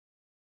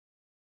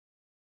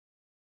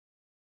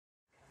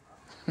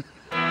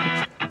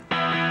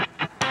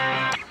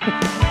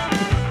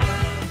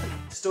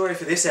story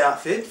for this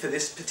outfit, for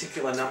this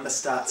particular number,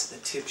 starts at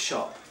the tip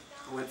shop.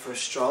 I went for a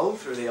stroll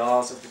through the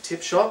aisles of the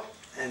tip shop,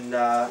 and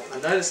I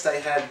noticed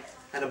they had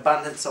an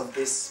abundance of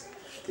this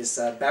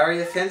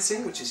barrier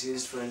fencing, which is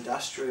used for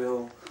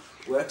industrial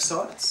work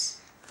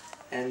sites,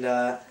 and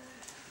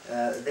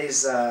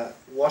these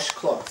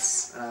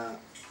washcloths,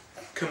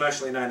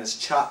 commercially known as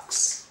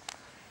chucks,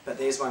 but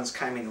these ones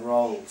came in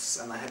rolls,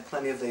 and they had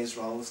plenty of these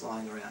rolls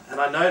lying around. And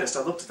I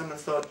looked at them and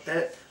thought,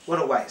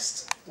 what a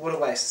waste, what a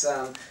waste.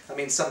 I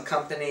mean, some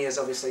company has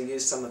obviously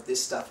used some of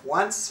this stuff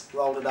once,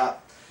 rolled it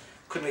up,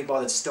 couldn't be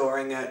bothered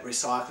storing it,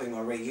 recycling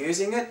or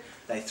reusing it,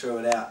 they threw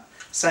it out.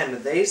 Same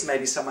with these,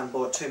 maybe someone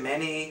bought too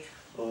many,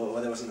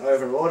 or there was an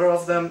over order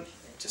of them,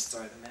 just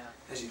throw them out.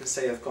 As you can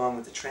see, I've gone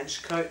with the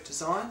trench coat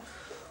design.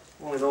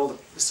 All in all,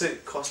 the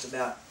suit cost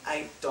about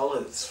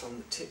 $8 from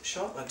the tip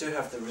shop. I do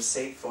have the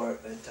receipt for it,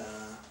 but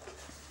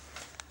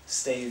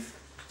Steve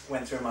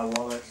went through my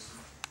wallet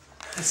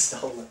and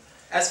stole it.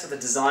 As for the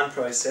design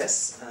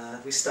process,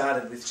 we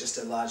started with just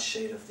a large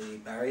sheet of the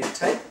barrier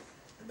tape,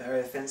 the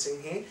barrier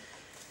fencing here.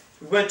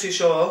 We weren't too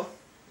sure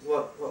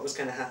what was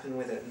going to happen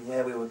with it and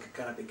where we were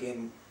going to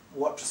begin,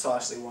 what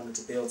precisely we wanted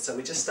to build, so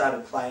we just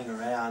started playing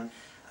around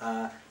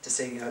to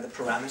see, the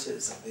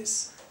parameters of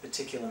this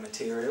particular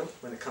material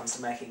when it comes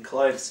to making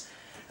clothes.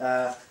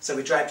 So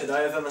we draped it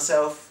over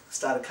myself,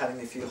 started cutting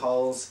a few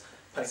holes.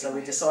 So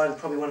we decided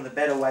probably one of the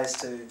better ways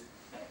to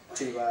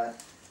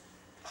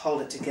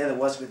hold it together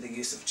was with the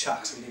use of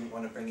chucks. We didn't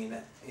want to bring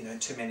in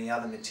too many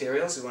other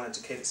materials. We wanted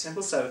to keep it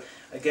simple. So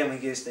again, we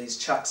used these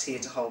chucks here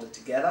to hold it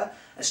together,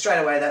 and straight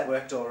away that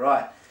worked all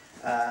right.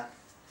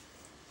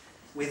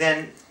 We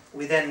then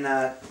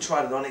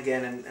tried it on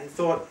again and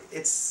thought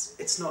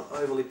it's not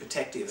overly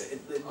protective.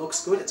 It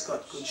looks good, it's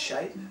got good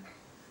shape,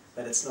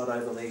 but it's not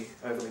overly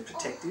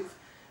protective.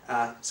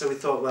 So we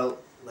thought, well,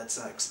 let's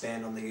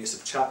expand on the use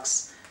of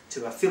chucks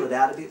to fill it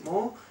out a bit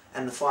more,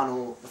 and the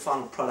final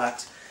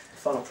product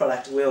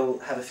will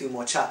have a few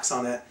more chucks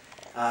on it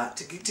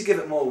to give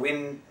it more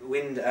wind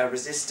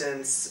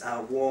resistance,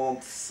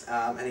 warmth,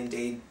 and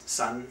indeed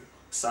sun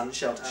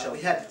shelter. We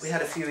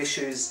had a few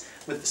issues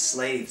with the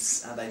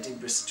sleeves. They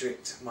did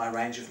restrict my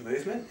range of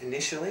movement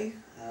initially,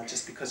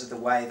 just because of the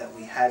way that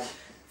we had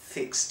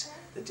fixed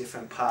the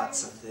different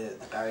parts of the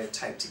barrier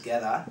tape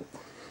together.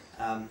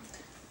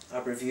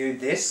 I've reviewed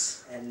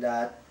this and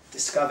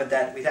discovered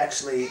that we'd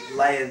actually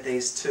layered the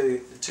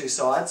two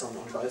sides on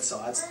both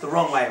sides the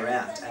wrong way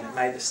around, and it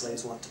made the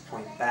sleeves want to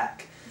point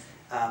back.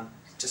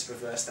 Just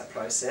reverse that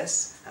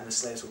process, and the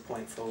sleeves will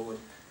point forward,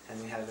 and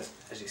we have it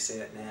as you see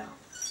it now.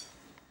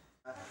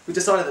 We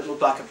decided it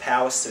looked like a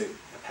power suit.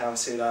 A power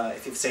suit,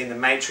 if you've seen The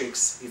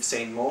Matrix, you've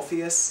seen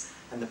Morpheus,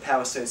 and the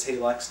power suits he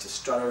likes to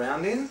strut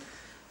around in.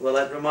 Well,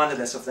 it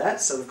reminded us of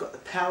that, so we've got the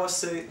power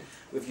suit,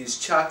 we've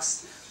used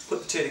chucks,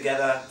 put the two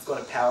together, we've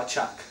got a power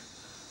chuck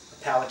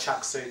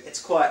suit. It's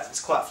quite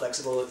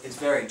flexible, it's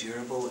very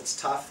durable, it's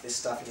tough. This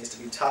stuff needs to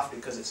be tough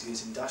because it's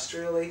used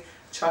industrially.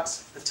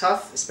 Chucks are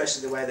tough,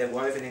 especially the way they're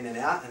woven in and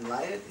out and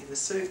layered in the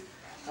suit.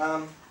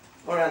 All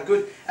around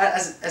good.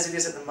 As it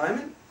is at the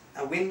moment,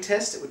 a wind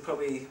test, it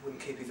wouldn't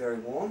keep you very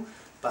warm,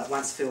 but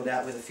once filled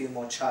out with a few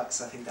more chucks,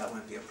 I think that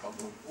won't be a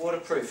problem.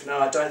 Waterproof? No,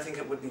 I don't think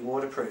it would be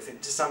waterproof.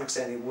 To some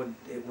extent it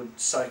would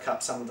soak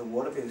up some of the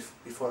water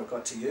before it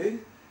got to you.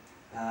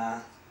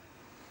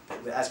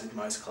 But as with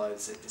most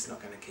clothes, it's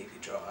not going to keep you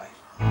dry.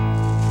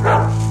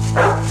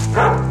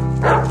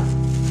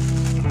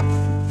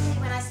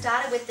 When I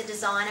started with the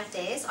design of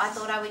this, I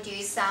thought I would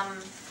use some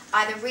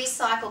either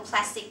recycled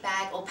plastic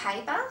bag or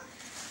paper.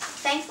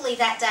 Thankfully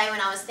that day when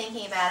I was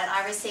thinking about it,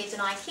 I received an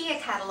IKEA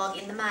catalogue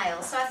in the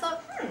mail. So I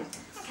thought,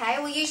 okay,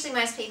 well usually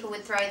most people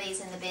would throw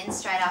these in the bin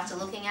straight after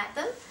looking at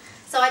them.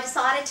 So I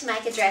decided to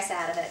make a dress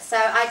out of it. So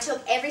I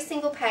took every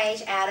single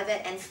page out of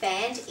it and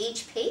fanned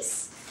each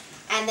piece,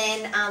 and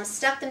then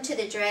stuck them to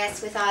the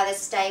dress with either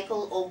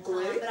staple or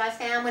glue. But I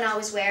found when I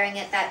was wearing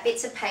it that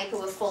bits of paper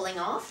were falling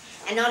off,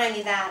 and not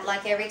only that,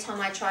 like every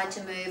time I tried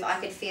to move I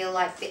could feel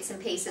like bits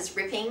and pieces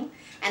ripping,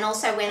 and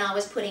also when I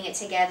was putting it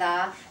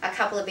together a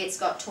couple of bits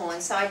got torn,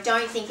 so I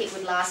don't think it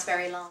would last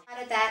very long.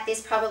 Out of that,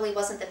 this probably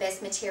wasn't the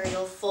best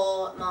material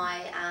for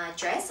my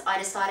dress. I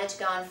decided to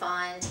go and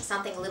find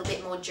something a little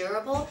bit more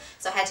durable,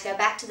 so I had to go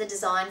back to the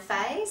design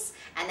phase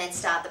and then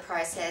start the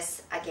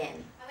process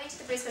again. I went to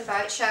the Brisbane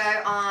Boat Show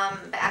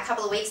a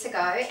couple of weeks ago,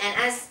 and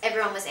as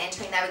everyone was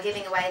entering, they were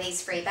giving away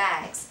these free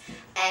bags.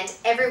 And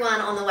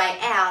everyone on the way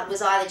out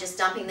was either just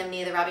dumping them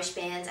near the rubbish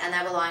bins and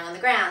they were lying on the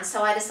ground.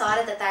 So I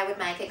decided that they would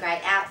make a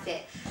great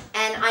outfit.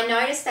 And I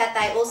noticed that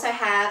they also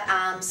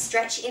have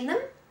stretch in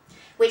them,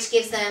 which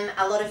gives them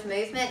a lot of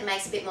movement and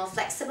makes it a bit more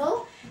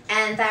flexible.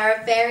 And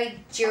they're a very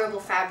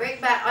durable fabric,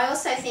 but I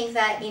also think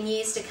that in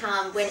years to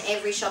come, when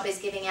every shop is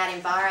giving out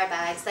Enviro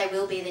bags, they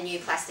will be the new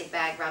plastic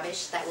bag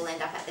rubbish that will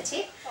end up at the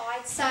tip.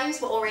 Side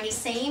seams were already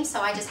seamed,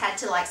 so I just had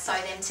to sew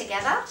them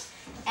together.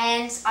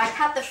 And I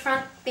cut the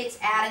front bits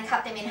out and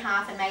cut them in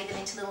half and made them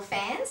into little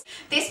fans.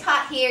 This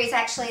part here is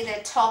actually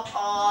the top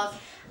of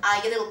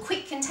your little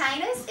quick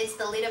containers. It's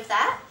the lid of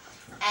that.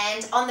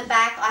 And on the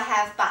back I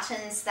have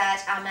buttons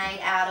that are made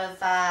out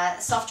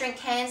of soft drink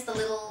cans, the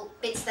little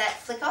bits that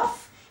flick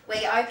off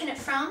where you open it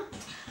from.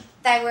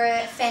 They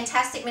were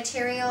fantastic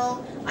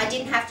material. I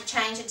didn't have to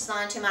change the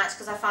design too much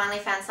because I finally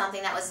found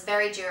something that was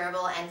very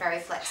durable and very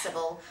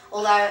flexible.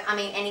 Although, I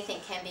mean, anything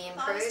can be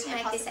improved. To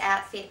make this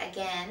outfit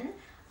again,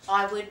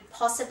 I would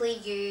possibly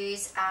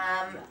use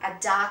a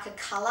darker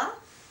colour,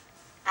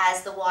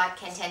 as the white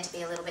can tend to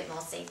be a little bit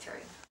more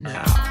see-through.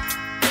 Now,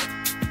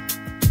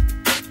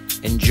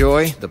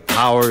 enjoy the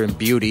power and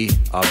beauty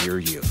of your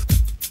youth.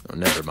 Oh,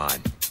 never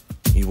mind.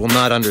 You will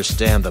not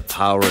understand the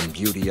power and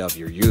beauty of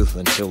your youth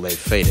until they've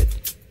faded.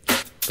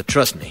 But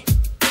trust me,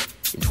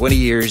 in 20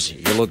 years,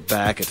 you'll look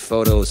back at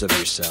photos of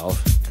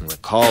yourself and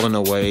recall in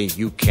a way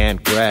you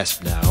can't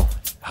grasp now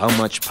how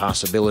much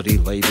possibility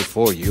lay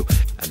before you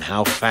and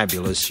how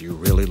fabulous you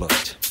really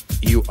looked.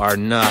 You are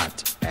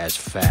not as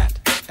fat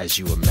as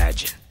you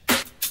imagine.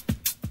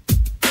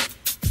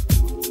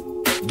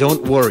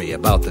 Don't worry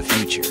about the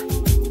future,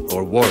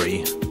 or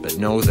worry, but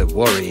know that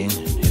worrying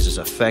is as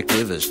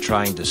effective as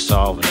trying to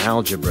solve an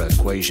algebra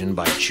equation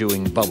by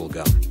chewing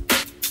bubblegum.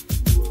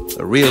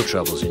 The real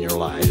troubles in your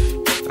life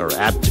are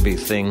apt to be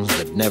things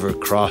that never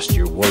crossed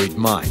your worried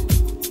mind,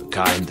 the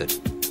kind that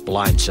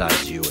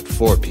blindsides you at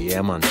 4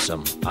 p.m. on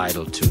some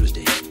idle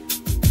Tuesday.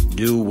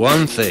 Do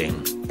one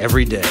thing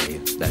every day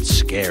that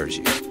scares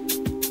you.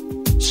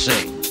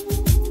 Sing.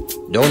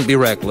 Don't be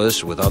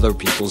reckless with other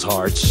people's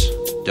hearts.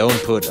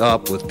 Don't put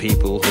up with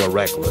people who are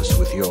reckless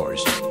with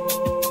yours.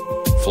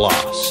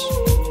 Floss.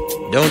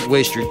 Don't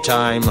waste your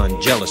time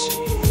on jealousy.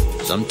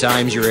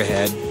 Sometimes you're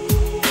ahead,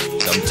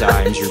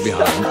 sometimes you're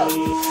behind.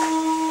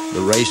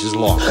 The race is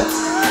long,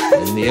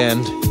 and in the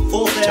end,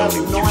 it's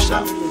only with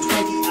yourself.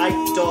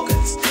 4,928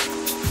 dockets.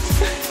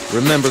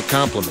 Remember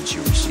compliments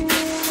you receive.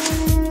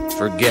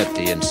 Forget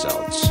the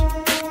insults.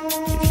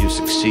 If you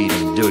succeed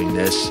in doing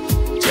this,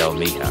 tell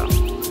me how.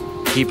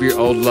 Keep your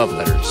old love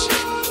letters.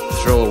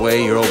 Throw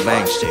away your old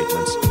bank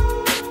statements.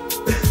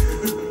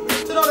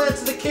 Do not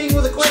answer the king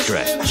with a question.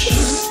 Stretch.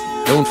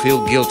 Don't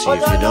feel guilty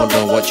if you don't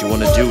know what you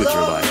want to do with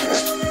your life.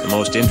 The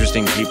most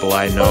interesting people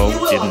I know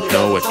didn't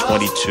know at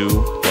 22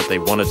 what they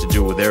wanted to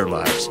do with their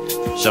lives.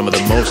 Some of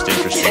the most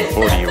interesting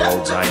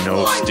 40-year-olds I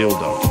know still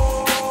don't.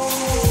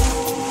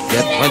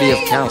 Get plenty of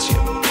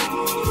calcium.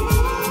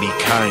 Be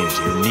kind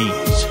to your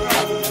knees.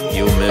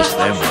 You'll miss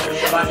them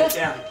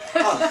later.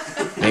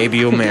 Maybe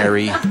you'll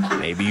marry,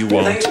 maybe you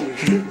won't.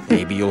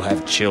 Maybe you'll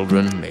have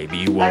children, maybe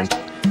you won't.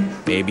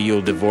 Maybe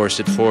you'll divorce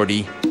at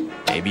 40.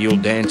 Maybe you'll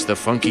dance the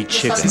funky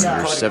chicken on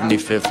your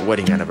 75th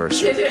wedding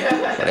anniversary.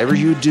 Whatever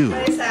you do,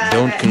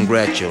 don't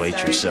congratulate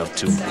yourself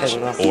too much,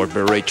 or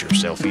berate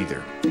yourself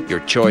either. Your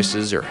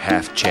choices are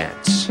half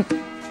chance.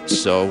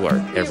 So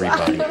are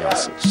everybody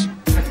else's.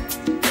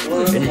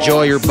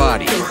 Enjoy your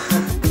body.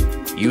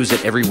 Use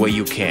it every way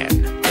you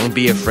can. Don't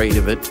be afraid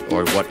of it,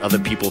 or what other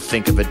people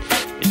think of it.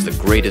 It's the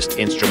greatest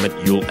instrument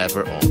you'll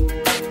ever own.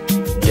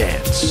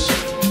 Dance.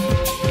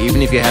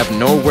 Even if you have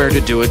nowhere to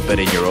do it but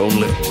in your own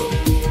living room.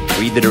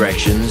 Read the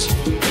directions,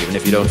 even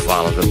if you don't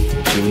follow them.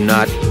 Do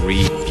not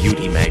read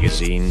beauty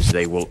magazines.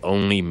 They will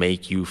only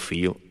make you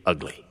feel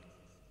ugly.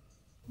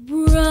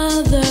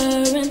 Brother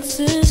and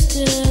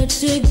sister,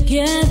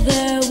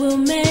 together we'll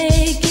make